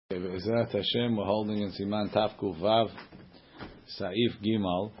Be'ezrat Hashem, we're holding in Siman Taf Kuf Vav, Saif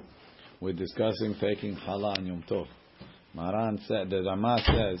Gimal. We're discussing taking Chala on Yom Tov. Maran said, the Rama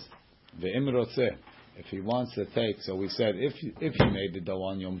says, Ve'im rotzeh, if he wants to take, so we said, if you made the dough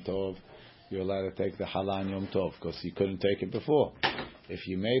on Yom Tov, you're allowed to take the Chala on Yom Tov, because you couldn't take it before. If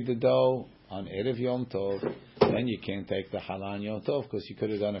you made the dough on Erev Yom Tov, then you can't take the Chala on Yom Tov, because you could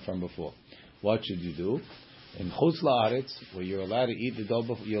have done it from before. What should you do? In Chutz La'aretz, where you're allowed to eat the dough,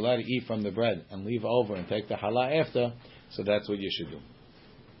 you're allowed to eat from the bread and leave over and take the challah after. So that's what you should do.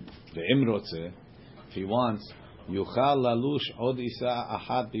 The Imrotze, if he wants, Yuchal lalush od isa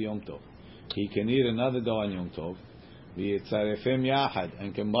ahad b'Yom Tov. He can eat another dough on Yom Tov, v'yitzarefim yachad,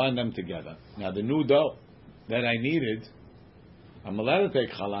 and combine them together. Now the new dough that I needed, I'm allowed to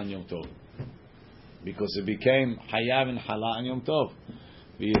take challah on Yom Tov because it became hayav and challah on Yom Tov.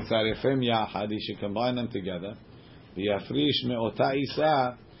 V'yitzarefim yachad, he should combine them together. V'yafrish me'ota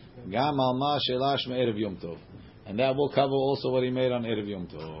isa gam al ma shelash me'erev Yom Tov, and that will cover also what he made on Erev Yom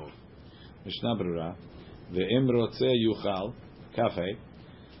Tov. Mishnah Berurah, ve'im rotzeh yuchal kafei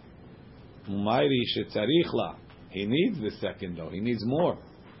umayri shetzarich la. He needs the second dough. He needs more.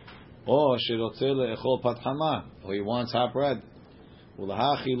 Or sherotzeh le'echol pat chama, or he wants hot bread.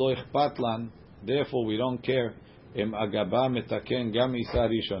 Ulahachi lo ichpat lan. Therefore, we don't care. Im agaba metaken gam isa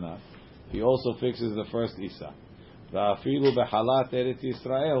rishona. He also fixes the first isa. Va'afilu behalat Eretz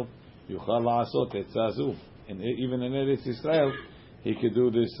Yisrael yuchal la'asot etzazu. And even in Eretz Yisrael, he could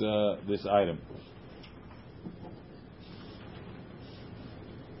do this item.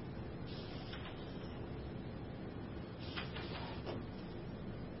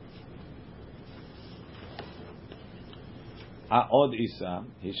 Od isa,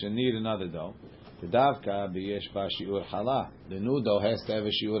 he should need another dough. Tedavka b'yesh ba shiur chala. The new dough has to have a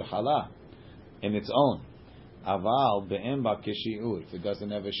shiur chala in its own. Aval be'em ba keshiur. If it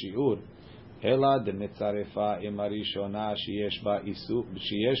doesn't have a shiur, Hela de mitzarefa imarishona sheyesh ba isu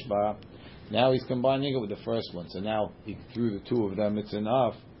sheyesh ba. Now he's combining it with the first one. So now he threw the two of them. It's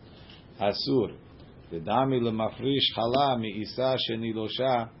enough. Asur. The dami lemafrish chala mi isa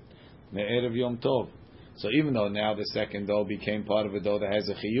shenilosha me'erev Yom Tov. So even though now the second dough became part of a dough that has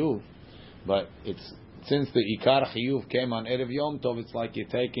a chiyuv, but it's since the ikar chiyuv came on Erev Yom Tov, it's like you're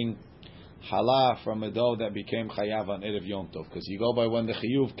taking chala from a dough that became chayav on Erev Yom Tov, because you go by when the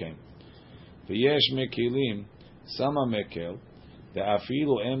chiyuv came. V'yesh mekilim, sama mekel,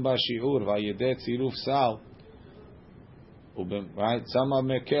 de'afilu en ba shi'ur, v'ayedeh tziruf sal, right? Sama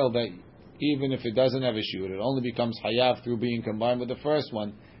mekel, that even if it doesn't have a shi'ur, it only becomes hayav through being combined with the first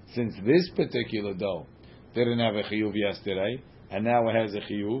one, since this particular dough didn't have a chiyuv yesterday, and now it has a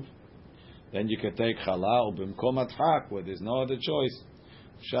chiyuv, then you can take challah, ubimkom adhak, where there's no other choice,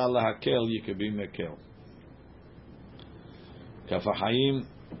 shallah hakel, you could be mekel. Kafahayim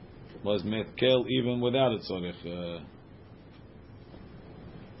was metkel even without it.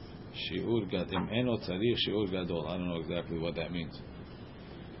 Shiur gadol, eno tzarich shiur gadol. I don't know exactly what that means.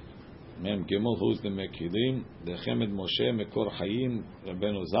 Mem Gimel, who's the mekilim? The Chemed Moshe Mekor Hayim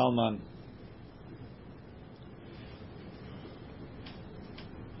Rabbeinu Zalman.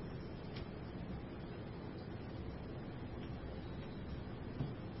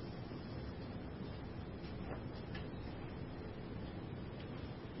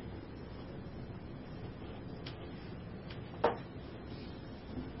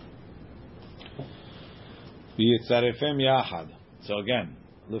 V'yitzarefem yachad. So again,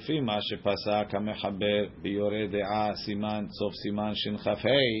 Lufi ma shepasak hamechaber biyore de'ah siman sof siman shin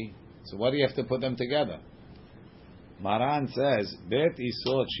chafei. So what do you have to put them together? Maran says, Bet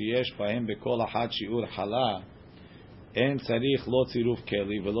isot sheyesh bahem bekol ahad shiur chala en tzarich lo tziruf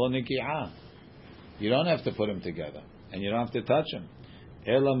keli velo negi'ah. You don't have to put them together, and you don't have to touch them.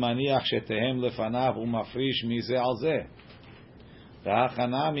 Ela maniach shetehem lefanav umafrish mizeh al zeh.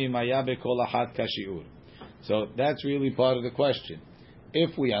 V'hachana mimaya bekol ahad kashiur. So that's really part of the question.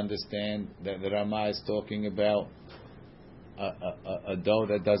 If we understand that the Rama is talking about a dough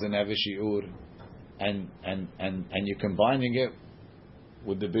that doesn't have a shiur, and you're combining it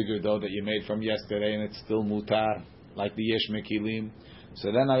with the bigger dough that you made from yesterday, and it's still mutar, like the yesh mekilim,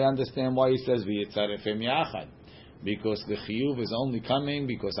 so then I understand why he says v'yitzarefim yachad, because the chiyuv is only coming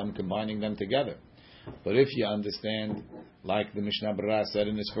because I'm combining them together. But if you understand, like the Mishnah Berurah said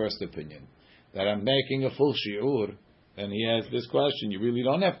in his first opinion, that I'm making a full shiur, and he has this question, you really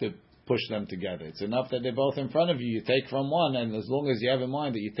don't have to push them together. It's enough that they're both in front of you. You take from one, and as long as you have in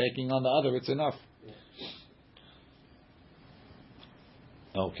mind that you're taking on the other, it's enough.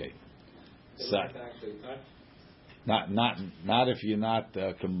 Okay. So, not if you're not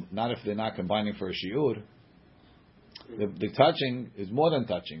if they're not combining for a shiur. The touching is more than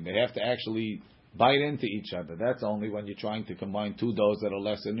touching. They have to actually bite into each other. That's only when you're trying to combine two doughs that are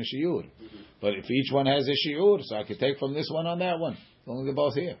less than a shiur. But if each one has a shiur, so I could take from this one on that one. As long as they're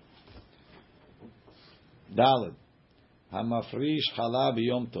both here. Daled. Hamafrish chala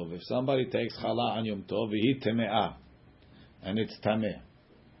b'yom tov. If somebody takes chala on yom tov, v'hi teme'ah, and it's tameh.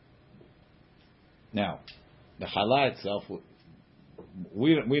 Now, the chala itself,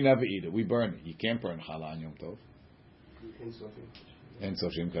 we never eat it. We burn it. You can't burn chala on yom tov. En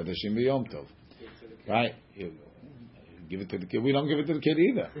sofim kadashim b'yom tov. Right? You give it to the kid. We don't give it to the kid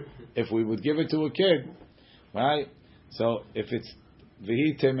either. If we would give it to a kid, right? So if it's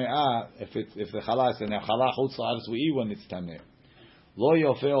v'hi teme'ah, if the chala is in chala chutz la'aretz, we eat when it's tameh. Lo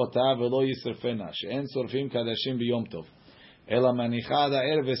yofeh otah v'lo yisrfena she'en sorfim kadashim b'yom tov ela manicha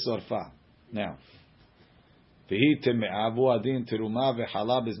da'er v'sorfa. Now, v'hi teme'ah v'hu adin teruma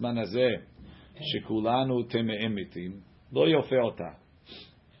v'chala b'zman hazeh shekulanu teme'im mitim lo yofeh otah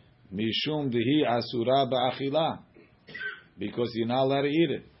mishum dehi asura ba'achila, because you're not allowed to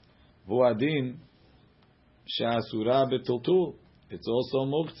eat it. V'hu adin she'asura b'tultul, it's also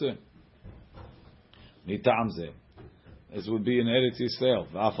muktzeh. Nitam zeh. This would be in Eretz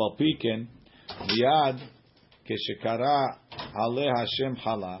Yisrael. V'afal piken miyad keshekara aleh Hashem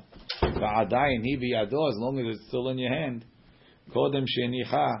chala v'adayin hi biyado, as long as it's still in your hand. Kodem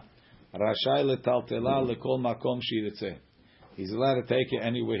shenicha rashai letaltela lekol makom shiritzeh. He's allowed to take it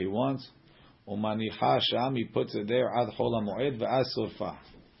anywhere he wants. Umanicha sham, he puts it there ad chol hamoed v'az sorfa.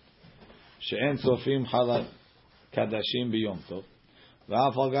 She'en sofim chala kadashim biyom tov.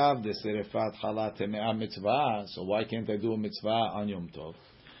 V'afagav de serefat chala teme'ah mitzvah. So why can't I do a mitzvah on Yom Tov?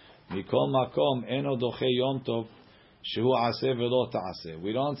 Mikol makom eno doche Yom Tov shehu aseh velo ta'aseh.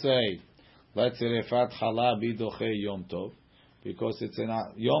 We don't say let serefat chala be doche Yom Tov, because it's in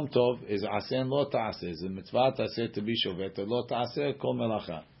Yom Tov is aseh and lo ta'aseh. It's a mitzvah ta'aseh to be shovet, lo ta'aseh kol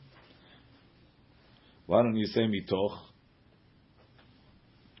melacha. Why don't you say mitoch?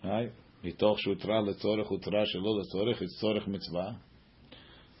 Right? Mitoch shutra letzorech utra shelo letzorech. It's tzorech mitzvah.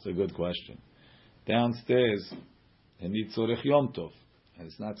 It's a good question. Downstairs, they need tzorech Yom Tov, and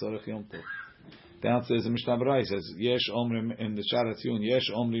it's not tzorech Yom Tov. Downstairs, the Mishnah Berurah says, "Yesh omrim in the Sharat Tziyun, yesh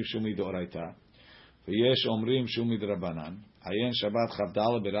omrim shumi doraita, v'yesh omrim shumi drabanan. Ayen Shabbat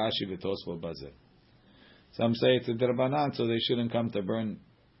chavdala b'Rashi v'Tosfot bazeh." Some say it's a drabanan, so they shouldn't come to burn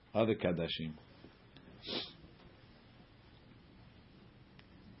other kadashim.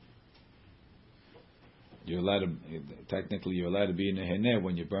 You're allowed to, technically, you're allowed to be in a heneh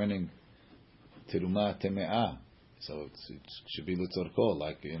when you're burning teruma teme'ah. So it should be l'tzorko,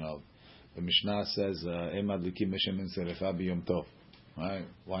 like, the Mishnah says, "Emad likim meshem in serefah b'yom tov." Right?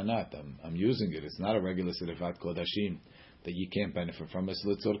 Why not? I'm using it. It's not a regular serefat kodashim that you can't benefit from. It's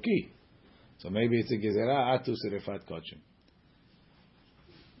l'tzorki. So maybe it's a gezerah atu serefat kodshim.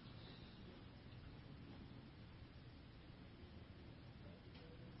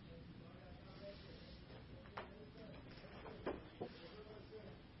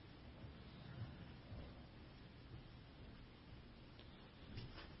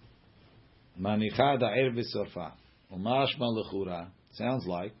 Manicha da'er v'sorfa. Umashma lechura. Sounds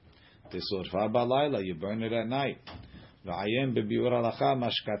like the sorfa balayla. You burn it at night. V'ayem bebiur halacha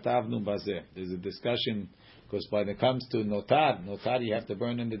mashkatavnu bazeh. There's a discussion, because when it comes to notar you have to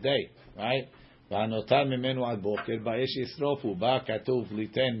burn in the day, right? V'anotar mimenu ad boker ba'esh yisrofu ba katuv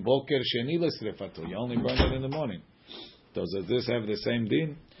liten boker sheni lesrefato. You only burn it in the morning. Does this have the same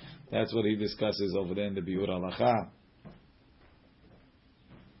din? That's what he discusses over there in the biur halacha.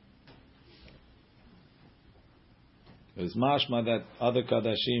 There's mashma that other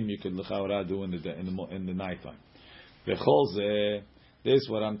kadashim you could l'chaura do in the nighttime. Bechol this is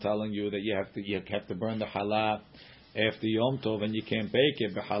what I'm telling you, that you have to burn the chala after Yom Tov, and you can't bake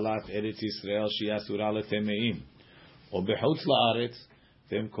it behalat Eretz Yisrael she'asura letemeim, or bechutz la'aretz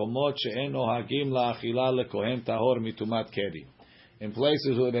v'mkomot she'en nohagim la'achila lekohen tahor mitumat keri, in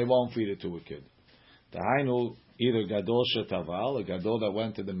places where they won't feed it to a kid. Tahainu, either gadol shetaval, a gadol that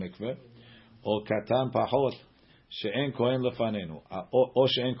went to the mikveh, or katan pachot she'en kohen lefanenu, or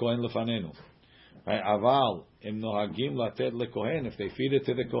she'en kohen lefanenu. Right? Aval im nohagim latet lekohen, if they feed it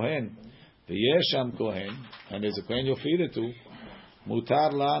to the kohen, the yesham kohen, and there's a kohen you feed it to,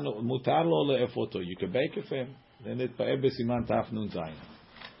 mutar lo le'efoto, you can bake it for him. Then it pa'eh b'siman taf nun zayin.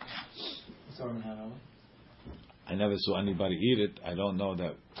 I never saw anybody eat it. I don't know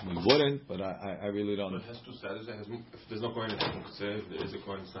that we wouldn't, but I really don't know. It has two sides. If there's no kohen, if there is a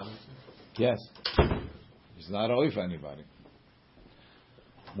kohen, yes. It's not oif for anybody.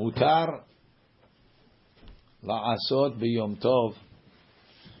 Mutar la'asot b'yom tov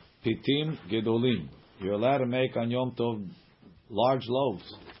pitim gedolim. you're allowed to make on Yom Tov large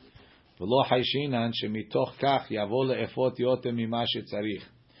loaves. V'lo haishinan shemitoch kach yavo le'efot yoter mima shetzarich.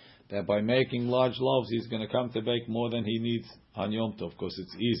 That by making large loaves, he's going to come to bake more than he needs on Yom Tov, because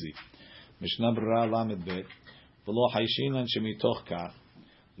it's easy. Mishnah Berurah Lamed Bet. V'lo haishinan shemitoch kach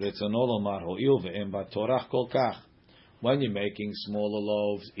retzono lomar ho'il ve'em batorach kol kach. When you're making smaller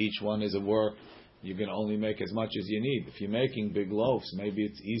loaves, each one is a work. You can only make as much as you need. If you're making big loaves, maybe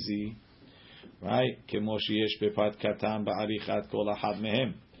it's easy, right? Kemo sheyesh bepat katan ba'arichat kol ahad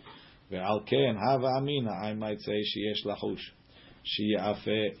mehem. Ve'al ken hava amina, I might say sheyesh lachush.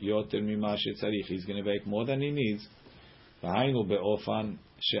 Sheyafe yoter mima shetzarich. He's going to bake more than he needs. V'hainu be'ofan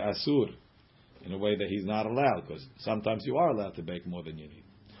she'asur. In a way that he's not allowed, because sometimes you are allowed to bake more than you need.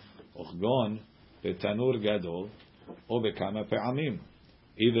 Ochgon betanur gadol or bekama pe'amim.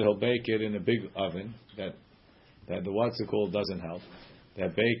 Either he'll bake it in a big oven that the what's it called doesn't help.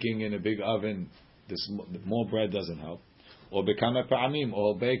 That baking in a big oven, the more bread doesn't help. Or bekama pe'amim,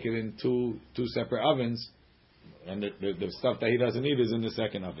 or he'll bake it in two separate ovens, and the stuff that he doesn't need is in the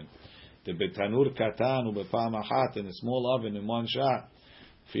second oven. The betanur katan ubepam achat, in a small oven in one shot.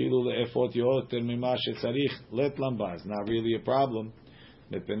 Filu le'efot yoter mima shetzarich let lambaz. Not really a problem.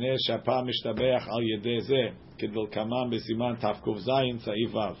 מפני שהפעם משתבח על ידי זה כדלקמן בסימן תק"ז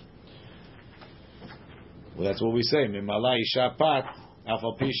סעיף ו'. Well, that's what we say. ממלא אישה פת, אף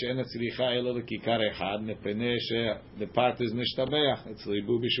על פי שאין צריכה אלא לכיכר אחד, מפני שהפת is משתבח, it's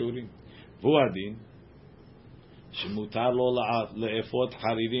ריבוי בשיעורים. והוא הדין, שמותר לו לאפות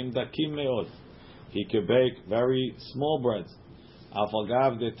חרירים דקים מאוד. He could bake very small breads. אף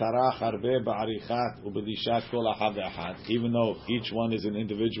אגב דטרח הרבה בעריכת ובדישת כל אחד ואחד. Even though each one is an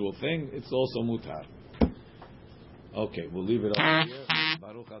individual thing, it's also mutar. Okay, we'll leave it over here.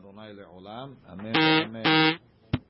 Baruch Adonai le'olam. Amen. Amen.